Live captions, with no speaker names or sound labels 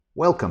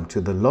Welcome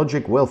to the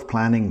Logic Wealth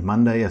Planning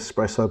Monday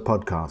Espresso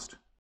podcast.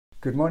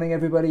 Good morning,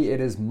 everybody.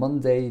 It is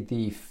Monday,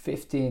 the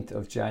 15th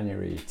of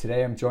January.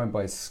 Today I'm joined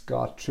by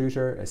Scott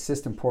Truter,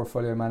 Assistant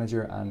Portfolio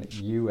Manager and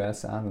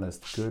US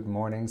Analyst. Good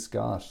morning,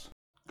 Scott.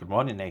 Good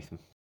morning, Nathan.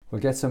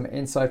 We'll get some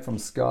insight from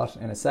Scott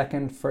in a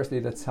second. Firstly,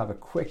 let's have a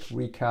quick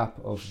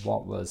recap of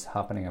what was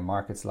happening in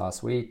markets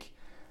last week.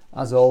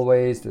 As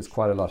always, there's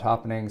quite a lot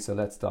happening, so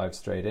let's dive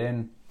straight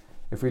in.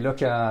 If we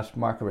look at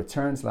market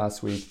returns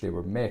last week, they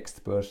were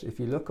mixed, but if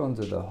you look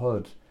under the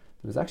hood,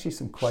 there was actually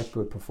some quite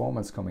good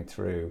performance coming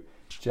through.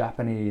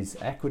 Japanese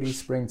equities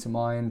spring to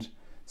mind,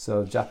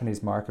 so the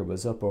Japanese market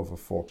was up over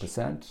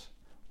 4%.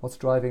 What's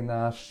driving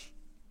that?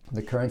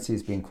 The currency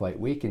has been quite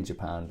weak in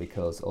Japan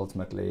because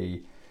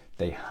ultimately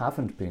they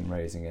haven't been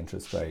raising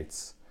interest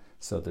rates.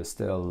 So there's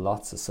still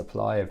lots of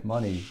supply of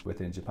money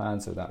within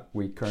Japan, so that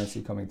weak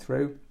currency coming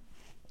through.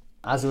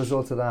 As a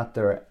result of that,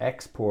 their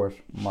export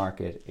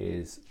market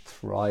is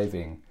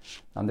thriving,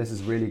 and this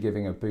is really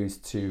giving a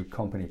boost to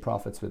company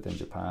profits within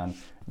Japan.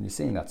 And you're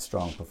seeing that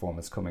strong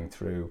performance coming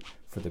through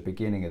for the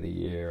beginning of the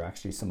year.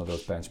 Actually, some of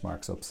those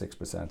benchmarks up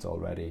 6%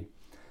 already.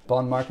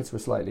 Bond markets were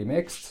slightly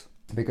mixed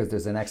because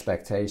there's an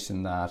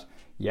expectation that,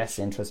 yes,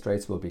 interest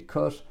rates will be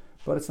cut,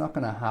 but it's not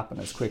going to happen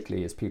as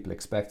quickly as people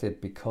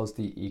expected because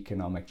the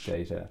economic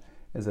data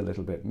is a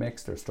little bit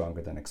mixed or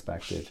stronger than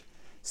expected.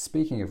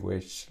 Speaking of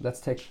which, let's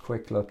take a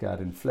quick look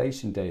at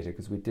inflation data,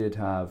 because we did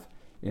have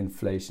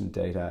inflation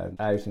data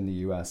out in the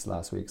US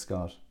last week,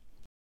 Scott.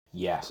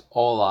 Yes,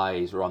 all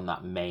eyes were on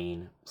that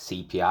main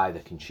CPI, the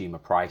Consumer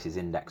Prices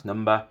Index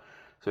number.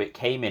 So it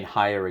came in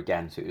higher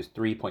again. So it was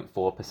 3.4%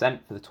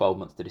 for the 12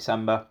 months to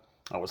December.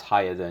 That was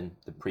higher than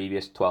the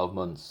previous 12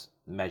 months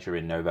measure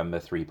in November,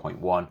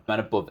 3.1,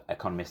 and above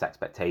economists'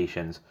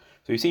 expectations.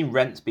 So we've seen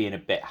rents being a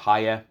bit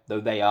higher,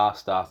 though they are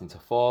starting to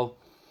fall.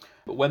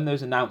 But when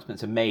those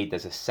announcements are made,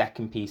 there's a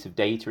second piece of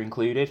data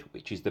included,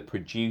 which is the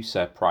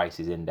Producer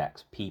Prices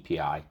Index,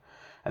 PPI.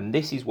 And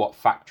this is what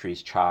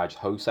factories charge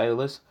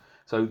wholesalers.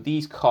 So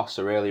these costs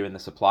are earlier in the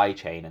supply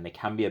chain and they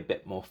can be a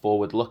bit more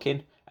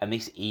forward-looking, and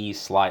this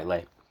eased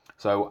slightly.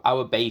 So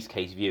our base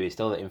case view is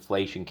still that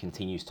inflation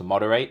continues to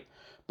moderate,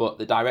 but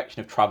the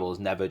direction of travel is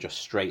never just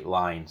straight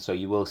line. So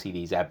you will see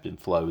these ebbs and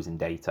flows in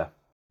data.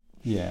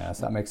 Yes,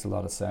 that makes a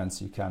lot of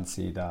sense. You can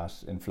see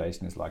that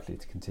inflation is likely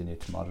to continue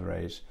to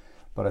moderate.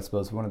 But I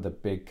suppose one of the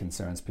big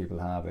concerns people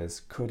have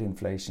is, could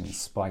inflation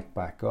spike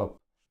back up?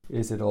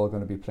 Is it all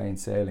going to be plain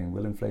sailing?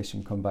 Will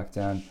inflation come back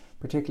down?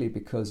 Particularly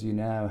because you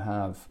now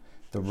have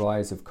the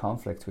rise of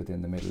conflict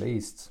within the Middle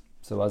East.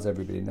 So as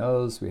everybody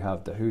knows, we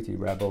have the Houthi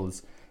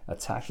rebels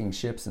attacking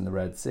ships in the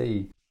Red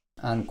Sea.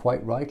 And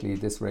quite rightly,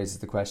 this raises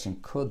the question,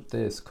 could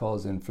this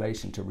cause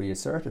inflation to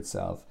reassert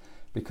itself?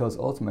 Because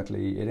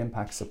ultimately it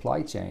impacts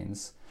supply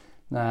chains.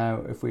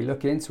 Now, if we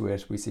look into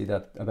it, we see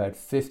that about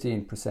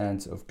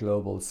 15% of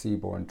global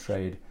seaborne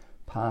trade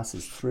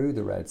passes through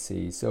the Red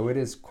Sea. So it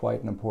is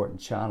quite an important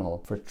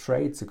channel for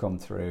trade to come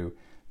through.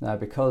 Now,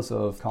 because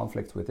of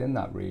conflict within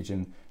that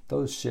region,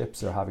 those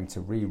ships are having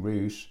to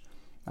reroute.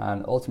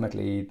 And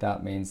ultimately,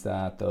 that means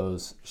that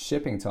those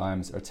shipping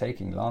times are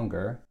taking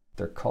longer.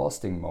 They're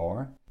costing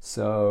more.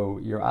 So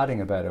you're adding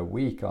about a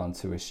week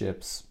onto a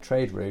ship's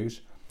trade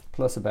route,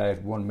 plus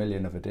about 1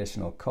 million of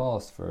additional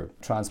cost for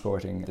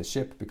transporting the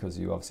ship, because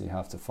you obviously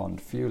have to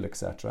fund fuel,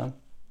 etc.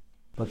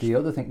 But the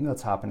other thing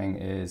that's happening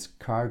is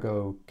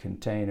cargo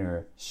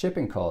container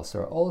shipping costs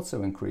are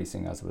also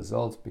increasing as a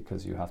result,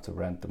 because you have to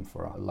rent them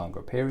for a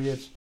longer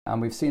period.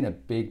 And we've seen a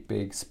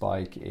big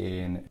spike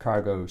in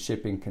cargo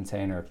shipping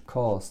container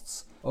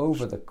costs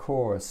over the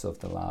course of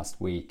the last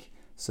week.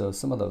 So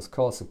some of those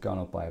costs have gone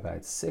up by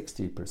about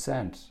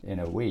 60% in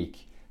a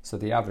week. So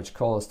the average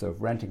cost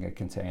of renting a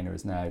container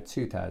is now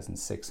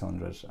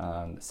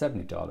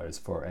 $2,670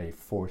 for a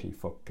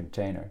 40-foot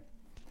container.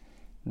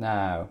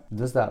 Now,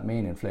 does that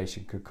mean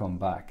inflation could come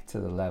back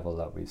to the level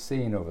that we've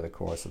seen over the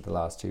course of the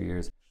last 2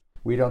 years?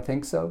 We don't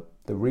think so.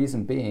 The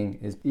reason being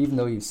is, even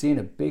though you've seen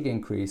a big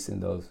increase in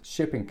those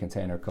shipping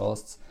container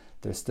costs,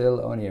 they're still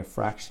only a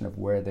fraction of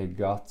where they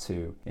got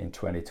to in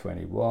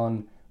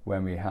 2021,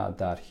 when we had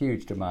that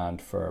huge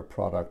demand for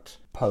product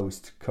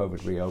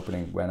post-COVID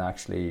reopening, when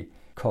actually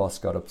costs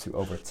got up to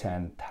over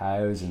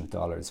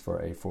 $10,000 for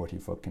a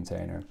 40-foot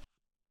container.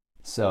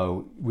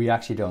 So we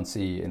actually don't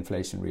see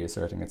inflation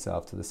reasserting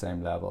itself to the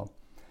same level.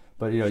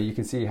 But you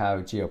can see how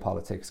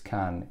geopolitics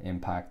can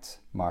impact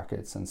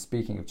markets. And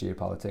speaking of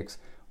geopolitics,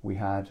 we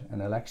had an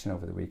election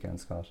over the weekend,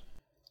 Scott.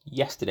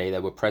 Yesterday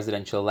there were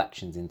presidential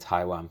elections in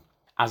Taiwan.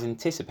 As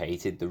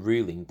anticipated, the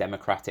ruling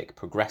Democratic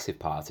Progressive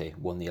Party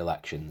won the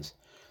elections.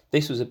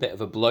 This was a bit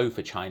of a blow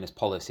for China's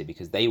policy,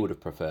 because they would have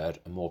preferred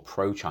a more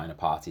pro-China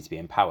party to be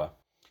in power.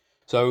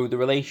 So the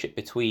relationship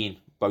between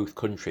both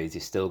countries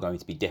is still going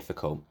to be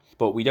difficult,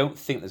 but we don't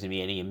think there's going to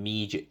be any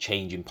immediate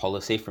change in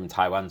policy from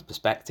Taiwan's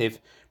perspective,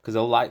 because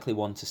they'll likely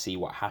want to see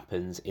what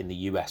happens in the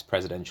US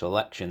presidential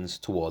elections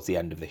towards the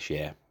end of this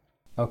year.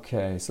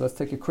 Okay, so let's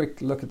take a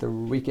quick look at the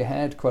week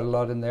ahead. Quite a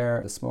lot in there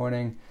this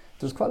morning.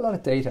 There's quite a lot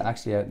of data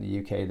actually out in the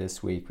UK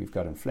this week. We've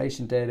got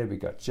inflation data,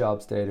 we've got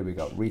jobs data, we've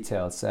got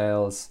retail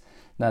sales.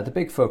 Now, the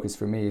big focus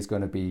for me is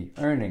going to be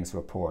earnings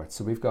reports.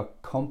 So we've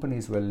got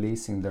companies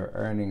releasing their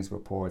earnings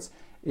reports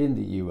in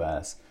the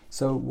US.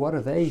 So what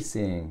are they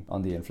seeing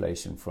on the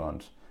inflation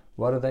front?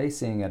 What are they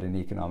seeing at an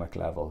economic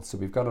level? So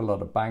we've got a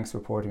lot of banks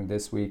reporting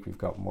this week. We've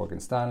got Morgan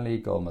Stanley,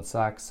 Goldman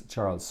Sachs,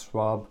 Charles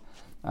Schwab,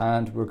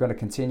 and we're going to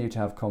continue to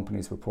have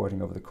companies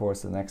reporting over the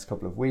course of the next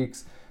couple of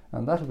weeks.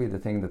 And that'll be the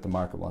thing that the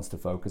market wants to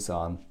focus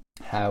on.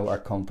 How are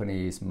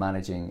companies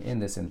managing in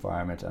this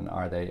environment, and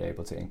are they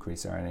able to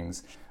increase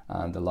earnings?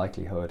 And the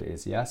likelihood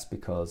is yes,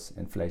 because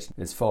inflation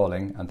is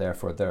falling and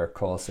therefore their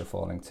costs are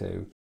falling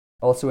too.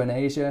 Also in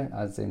Asia,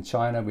 as in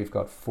China, we've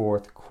got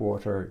fourth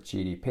quarter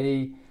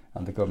GDP,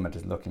 and the government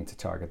is looking to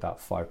target that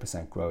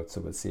 5% growth.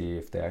 So we'll see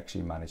if they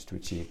actually manage to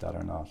achieve that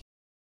or not.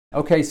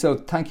 Okay, so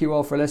thank you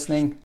all for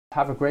listening.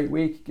 Have a great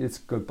week. It's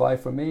goodbye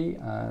from me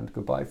and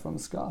goodbye from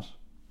Scott.